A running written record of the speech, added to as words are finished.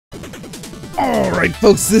Alright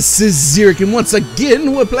folks, this is Xearrik, and once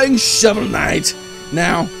again we're playing Shovel Knight.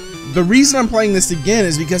 Now, the reason I'm playing this again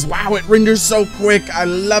is because, wow, it renders so quick. I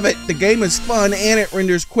love it. The game is fun and it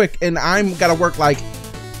renders quick, and I'm gotta work like,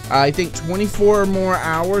 I think 24 more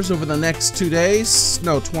hours over the next 2 days.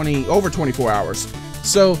 No, over 24 hours.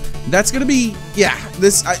 So that's gonna be, yeah,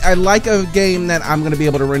 I like a game that I'm gonna be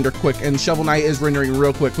able to render quick, and Shovel Knight is rendering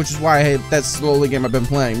real quick, which is why that's the only game I've been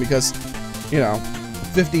playing, because, you know,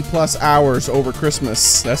 50 plus hours over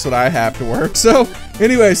Christmas. That's what I have to work. So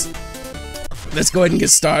anyways, let's go ahead and get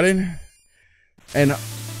started. And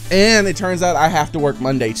it turns out I have to work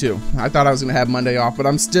Monday too. I thought I was gonna have Monday off, but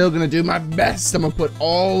I'm still gonna do my best. I'm gonna put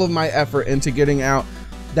all of my effort into getting out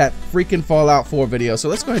that freaking Fallout 4 video. So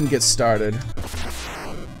let's go ahead and get started.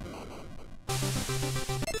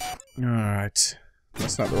 Alright,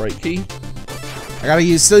 that's not the right key. I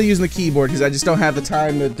gotta still using the keyboard because I just don't have the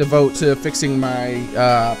time to devote to fixing my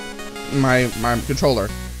my controller.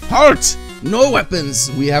 Halt! No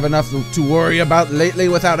weapons! We have enough to worry about lately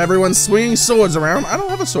without everyone swinging swords around. I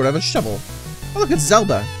don't have a sword, I have a shovel. Oh look, it's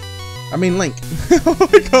Zelda. I mean Link.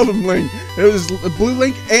 I called him Link. It was Blue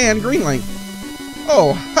Link and Green Link.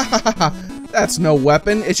 Oh, that's no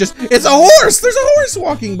weapon. It's a horse! There's a horse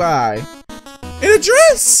walking by! In a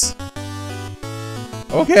dress!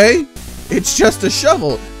 Okay. It's just a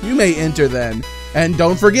shovel. You may enter then. And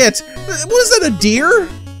don't forget, what is that, a deer?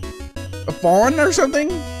 A fawn or something?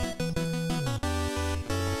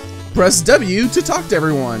 Press W to talk to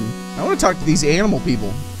everyone. I want to talk to these animal people.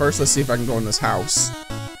 First, let's see if I can go in this house.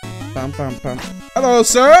 Bum, bum, bum. Hello,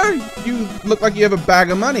 sir. You look like you have a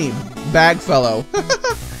bag of money. Bag fellow.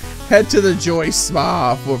 Head to the Joy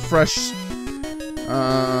Spa for fresh...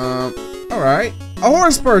 Alright. A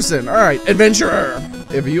horse person. Alright. Adventurer.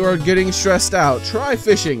 If you are getting stressed out, try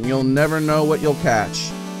fishing. You'll never know what you'll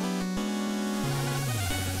catch.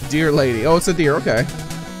 Dear lady. Oh, it's a deer. Okay.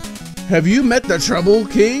 Have you met the Trouble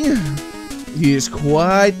King? He is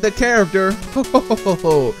quite the character.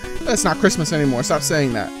 That's not Christmas anymore. Stop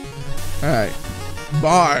saying that. Alright.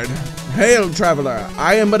 Bard. Hail, traveler.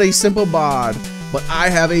 I am but a simple bard, but I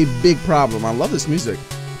have a big problem. I love this music.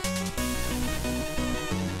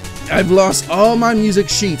 I've lost all my music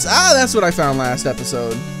sheets. Ah, that's what I found last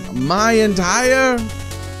episode. My entire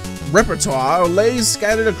repertoire lays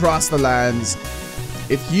scattered across the lands.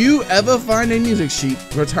 If you ever find a music sheet,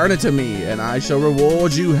 return it to me, and I shall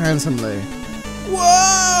reward you handsomely.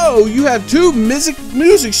 Whoa! You have 2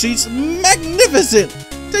 music sheets. Magnificent!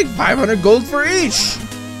 Take 500 gold for each.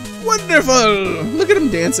 Wonderful! Look at him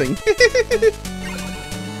dancing.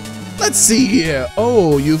 Let's see here.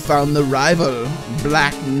 Oh, you found the rival,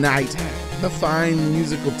 Black Knight. The fine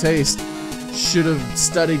musical taste. Should have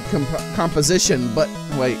studied composition, but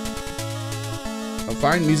wait. A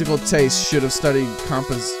fine musical taste should have studied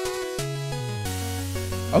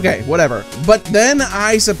Okay, whatever. But then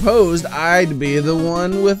I supposed I'd be the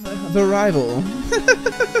one with the rival.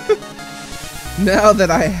 Now that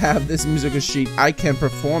I have this musical sheet, I can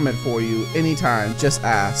perform it for you anytime. Just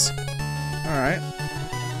ask. Alright.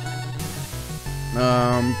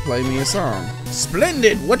 Play me a song.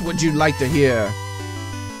 Splendid! What would you like to hear?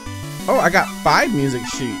 Oh, I got 5 music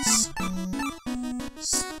sheets.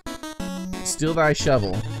 Steal thy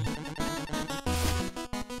shovel.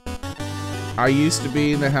 I used to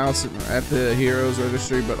be in the house at the Heroes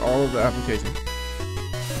Registry, but all of the applications.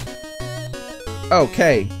 Oh,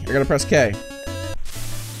 K. I gotta press K.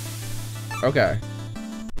 Okay.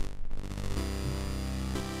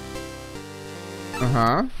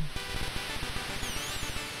 Uh-huh.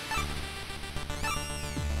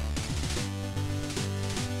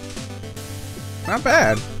 Not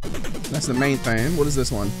bad. That's the main thing. What is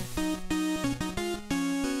this one?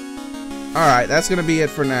 Alright, that's gonna be it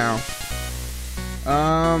for now.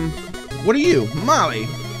 What are you? Molly.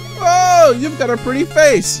 Oh, you've got a pretty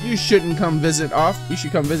face. You shouldn't come visit off. You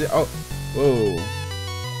should come visit. Oh, whoa.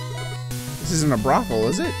 This isn't a brothel,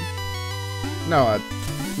 is it? No,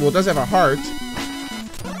 well, it does have a heart.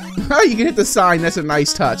 Oh, you can hit the sign. That's a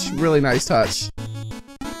nice touch. Really nice touch.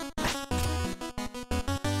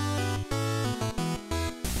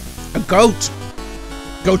 A goat!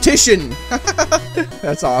 Goatician!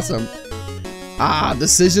 That's awesome. Ah,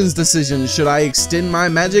 decisions. Should I extend my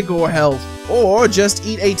magic or health? Or just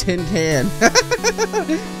eat a tin can?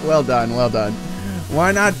 Well done, well done.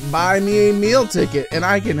 Why not buy me a meal ticket and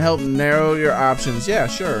I can help narrow your options? Yeah,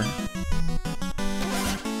 sure.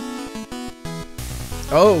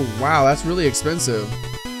 Oh, wow, that's really expensive.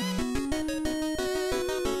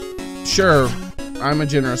 Sure, I'm a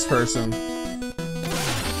generous person.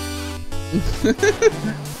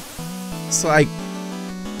 It's like,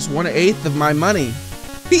 it's 1/8 of my money.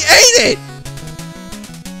 He ate it!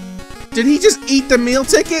 Did he just eat the meal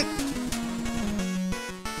ticket?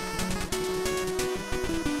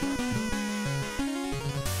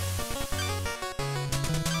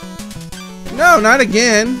 No, not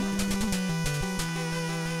again.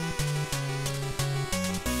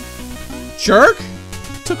 Jerk!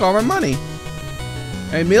 Took all my money.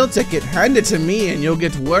 A meal ticket, hand it to me and you'll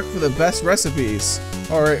get to work for the best recipes.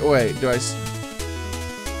 Alright, wait,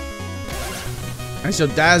 I shall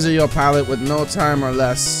dazzle your palate with no time or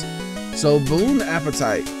less. So bon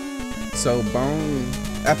appetit. So bon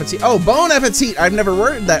appetit. Oh, bon appetit! I've never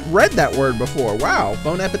read that word before. Wow,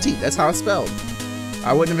 bon appetit, that's how it's spelled.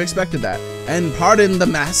 I wouldn't have expected that. And pardon the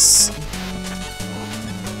mess.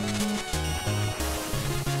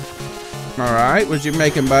 Alright, what you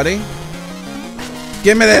making, buddy?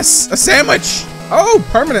 Give me this! A sandwich! Oh,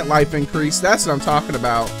 permanent life increase. That's what I'm talking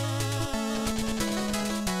about.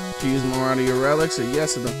 To use more out of your relics?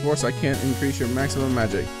 Yes, and of course I can't increase your maximum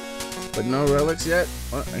magic. But no relics yet?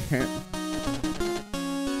 What? I can't.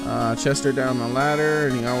 Chester down the ladder,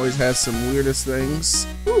 and he always has some weirdest things.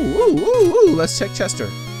 Ooh, ooh, ooh, ooh. Let's check Chester.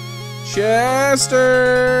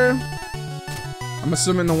 Chester! I'm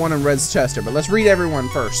assuming the one in red's Chester, but let's read everyone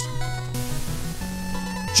first.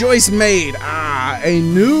 Joyce Maid. Ah, a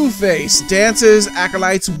new face. Dancers,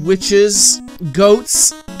 acolytes, witches,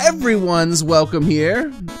 goats. Everyone's welcome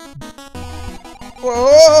here.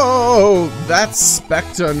 Whoa! That's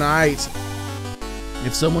Spectre Knight.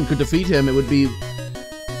 If someone could defeat him, it would be...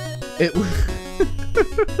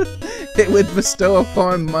 It would bestow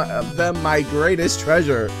upon them my greatest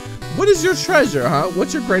treasure. What is your treasure, huh?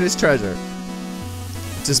 What's your greatest treasure?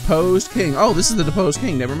 Disposed king. Oh, this is the deposed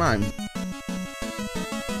king. Never mind.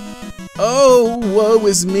 Oh, woe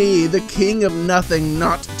is me, the king of nothing,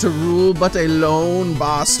 not to rule, but a lone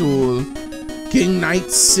bar stool. King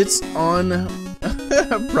Knight sits on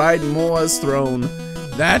Pride Moore's throne.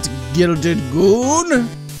 That gilded goon?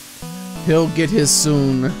 He'll get his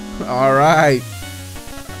soon. Alright.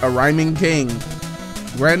 A rhyming king.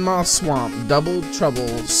 Grandma Swamp, double trouble,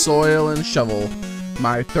 soil and shovel.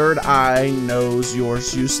 My third eye knows your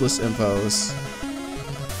useless infos.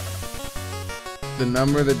 The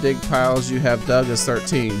number of the dig piles you have dug is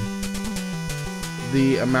 13.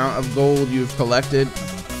 The amount of gold you've collected.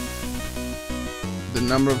 The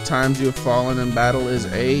number of times you have fallen in battle is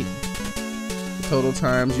 8. The total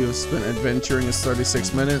times you have spent adventuring is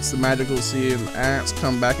 36 minutes. The magical sea and ants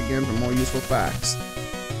come back again for more useful facts.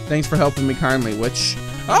 Thanks for helping me kindly, witch.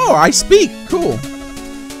 Oh, I speak! Cool.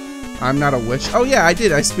 I'm not a witch. Oh yeah, I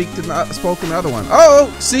did. I spoke in the other one.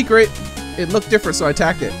 Oh, secret! It looked different, so I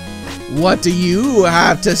attacked it. What do you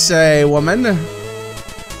have to say, woman?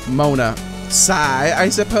 Mona. Sigh, I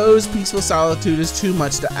suppose peaceful solitude is too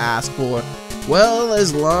much to ask for. Well,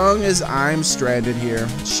 as long as I'm stranded here,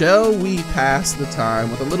 shall we pass the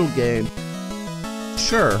time with a little game?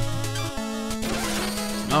 Sure.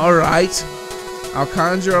 Alright. I'll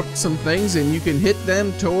conjure up some things and you can hit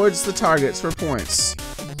them towards the targets for points.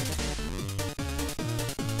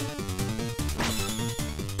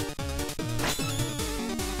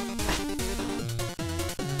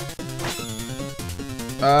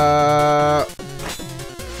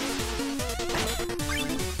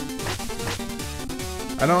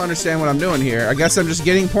 I don't understand what I'm doing here. I guess I'm just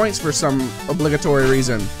getting points for some obligatory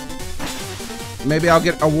reason. Maybe I'll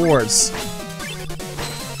get awards.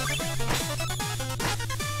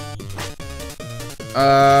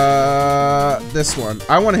 This one.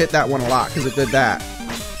 I want to hit that one a lot because it did that.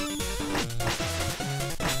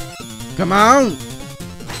 Come on!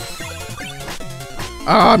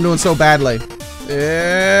 Oh, I'm doing so badly.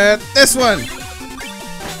 This one!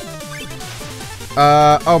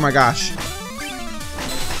 Oh my gosh.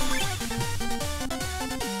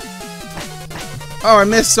 Oh, I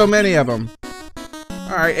missed so many of them.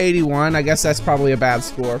 Alright, 81. I guess that's probably a bad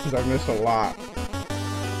score because I missed a lot.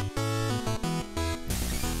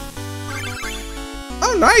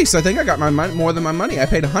 Oh, nice! I think I got my money, more than my money. I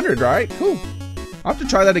paid 100, right? Cool. I'll have to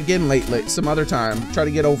try that again late, some other time. Try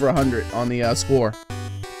to get over 100 on the score.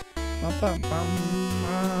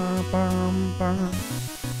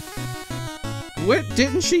 What?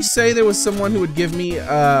 Didn't she say there was someone who would give me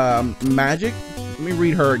magic? Let me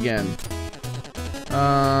read her again.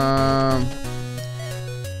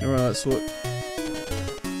 Let's look.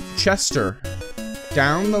 Chester.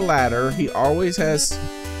 Down the ladder. He always has...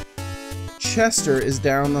 Chester is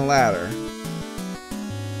down the ladder.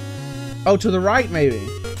 Oh, to the right, maybe.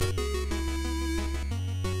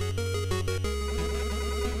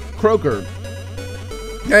 Croaker.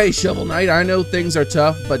 Hey, Shovel Knight, I know things are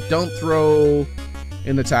tough, but don't throw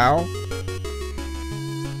in the towel.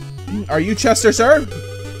 Are you Chester, sir?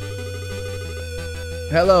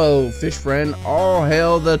 Hello, fish friend. All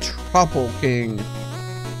hail the Tropical King.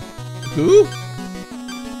 Who?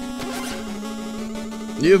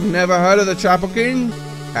 You've never heard of the Tropical King?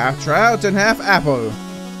 Half trout and half apple.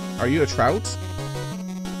 Are you a trout?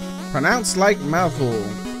 Pronounced like mouthful.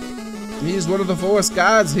 He's one of the forest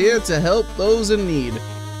gods here to help those in need.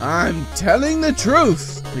 I'm telling the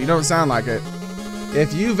truth. You don't sound like it.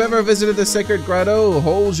 If you've ever visited the sacred grotto,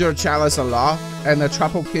 hold your chalice aloft and the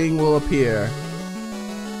Tropical King will appear.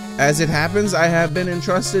 As it happens, I have been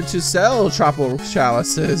entrusted to sell tropical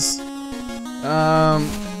chalices.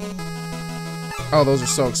 Oh, those are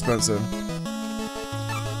so expensive.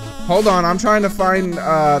 Hold on, I'm trying to find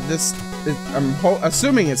this. I'm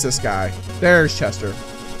assuming it's this guy. There's Chester.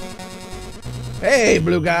 Hey,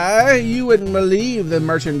 blue guy, you wouldn't believe the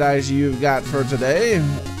merchandise you've got for today.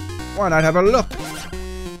 Why not have a look?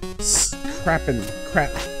 Crap.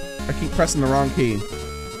 I keep pressing the wrong key.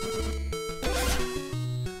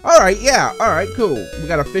 Alright, yeah, alright, cool. We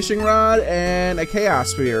got a fishing rod and a chaos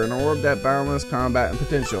sphere, an orb that boundless combat and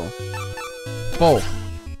potential. Both.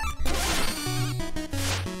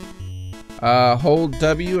 Hold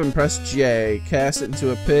W and press J. Cast it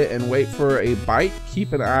into a pit and wait for a bite.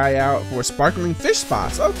 Keep an eye out for sparkling fish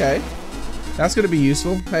spots. Okay. That's gonna be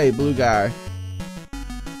useful. Hey, blue guy.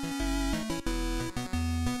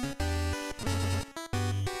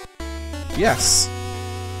 Yes.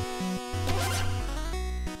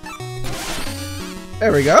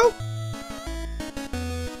 There we go.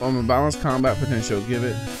 Balance combat potential. Give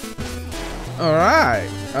it. Alright.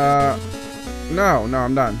 No,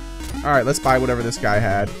 I'm done. Alright, let's buy whatever this guy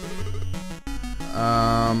had.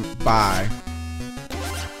 Buy.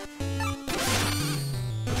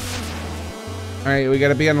 Alright, we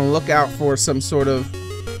gotta be on the lookout for some sort of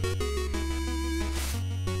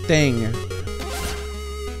thing.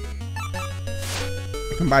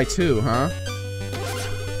 I can buy 2, huh?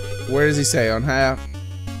 Where does he say? On half.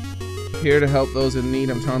 Here to help those in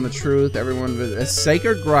need. I'm telling the truth. Everyone visit a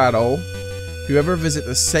sacred grotto. If you ever visit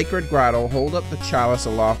the sacred grotto, hold up the chalice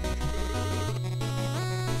aloft.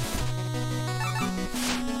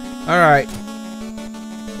 Alright.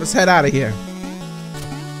 Let's head out of here.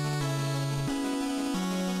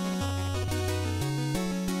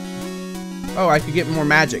 Oh, I could get more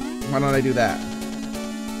magic. Why don't I do that?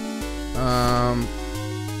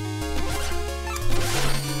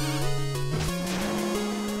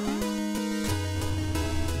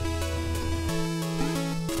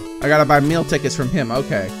 I gotta buy meal tickets from him.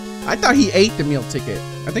 Okay. I thought he ate the meal ticket.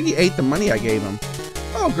 I think he ate the money I gave him.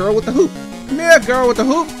 Oh, girl with the hoop. Come here, girl with the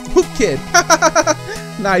hoop. Hoop kid.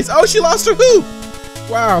 Nice. Oh, she lost her hoop.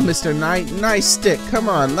 Wow, Mr. Knight. Nice stick. Come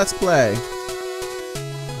on, let's play.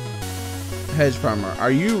 Hedge farmer.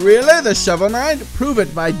 Are you really the Shovel Knight? Prove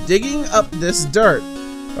it by digging up this dirt.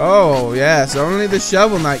 Oh, yes. Only the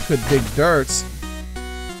Shovel Knight could dig dirt.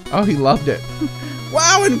 Oh, he loved it.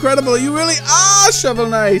 Wow, incredible. You really are Shovel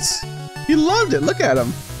Knight. He loved it. Look at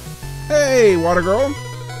him. Hey, water girl.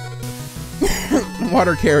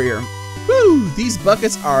 Water carrier. Whew, these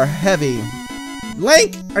buckets are heavy.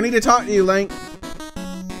 Link, I need to talk to you, Link.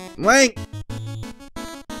 Link.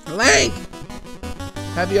 Link.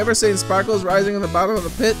 Have you ever seen sparkles rising in the bottom of the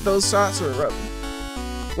pit? Those shots are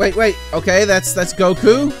rough. Wait. Okay, that's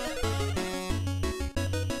Goku.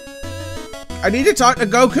 I need to talk to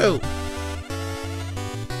Goku.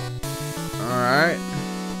 Alright.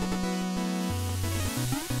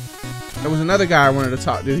 There was another guy I wanted to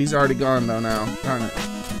talk to. He's already gone though now. Darn it.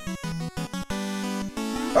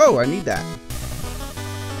 Oh, I need that.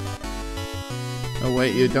 Oh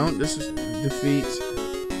wait, you don't defeat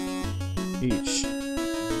each.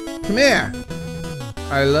 Come here!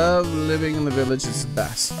 I love living in the village, it's the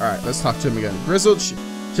best. Alright, let's talk to him again. Grizzled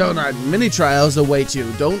Shovel Knight, many trials await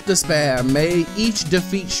you. Don't despair. May each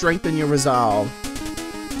defeat strengthen your resolve.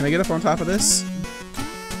 Can I get up on top of this?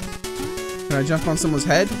 Can I jump on someone's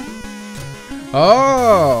head?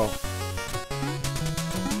 Oh!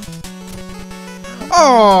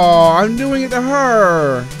 Oh, I'm doing it to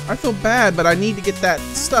her. I feel bad, but I need to get that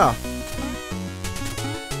stuff.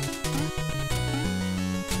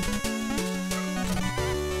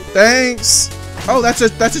 Thanks. Oh, that's a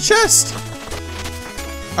chest.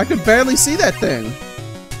 I could barely see that thing.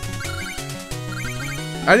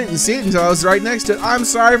 I didn't see it until I was right next to it. I'm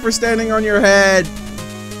sorry for standing on your head.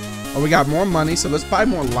 Oh, we got more money, so let's buy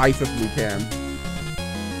more life if we can.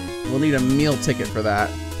 We'll need a meal ticket for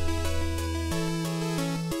that.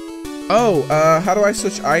 Oh, how do I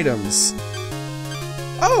switch items?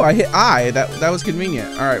 Oh, I hit I. That was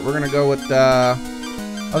convenient. All right, we're gonna go with oh,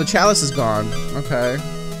 the chalice is gone. Okay.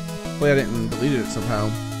 Hopefully I didn't delete it somehow.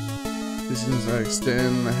 This is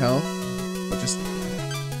extend the health. But just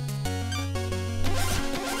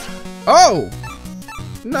Oh!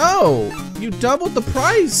 No! You doubled the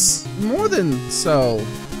price! More than so.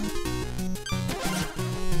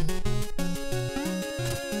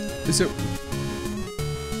 Is it?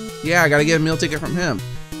 Yeah, I gotta get a meal ticket from him.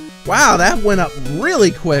 Wow, that went up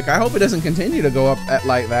really quick. I hope it doesn't continue to go up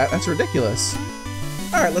like that. That's ridiculous.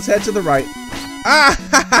 Alright, let's head to the right.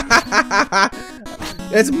 Ah!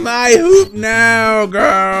 It's my hoop now,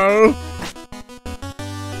 girl!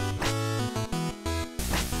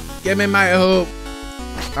 Give me my hoop.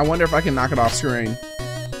 I wonder if I can knock it off screen.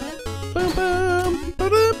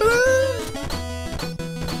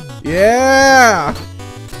 Yeah!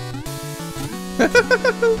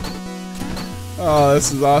 Oh,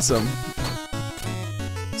 this is awesome.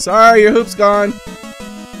 Sorry, your hoop's gone.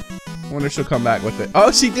 I wonder if she'll come back with it.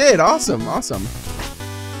 Oh, she did. Awesome, awesome.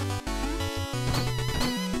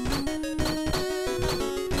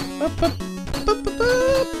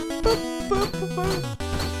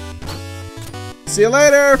 See you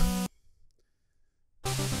later.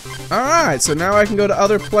 Alright, so now I can go to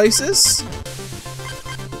other places.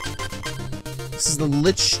 This is the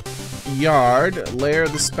Lich Yard, Lair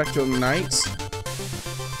of the Spectral Knight.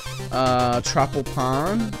 Tropical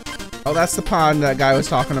Pond. Oh, that's the pond that guy was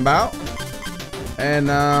talking about. And,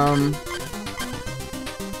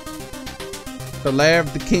 the Lair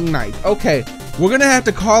of the King Knight. Okay, we're gonna have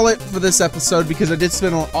to call it for this episode because I did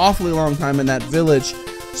spend an awfully long time in that village.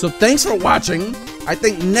 So thanks for watching. I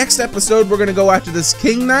think next episode we're gonna go after this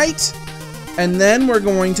King Knight. And then we're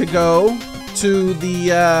going to go to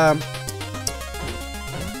the,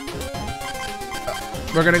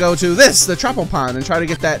 we're gonna go to the Tropical Pond, and try to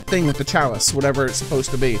get that thing with the chalice, whatever it's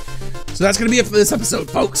supposed to be. So that's gonna be it for this episode,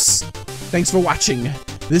 folks. Thanks for watching.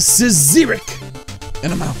 This is Xearrik,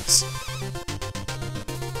 and I'm out.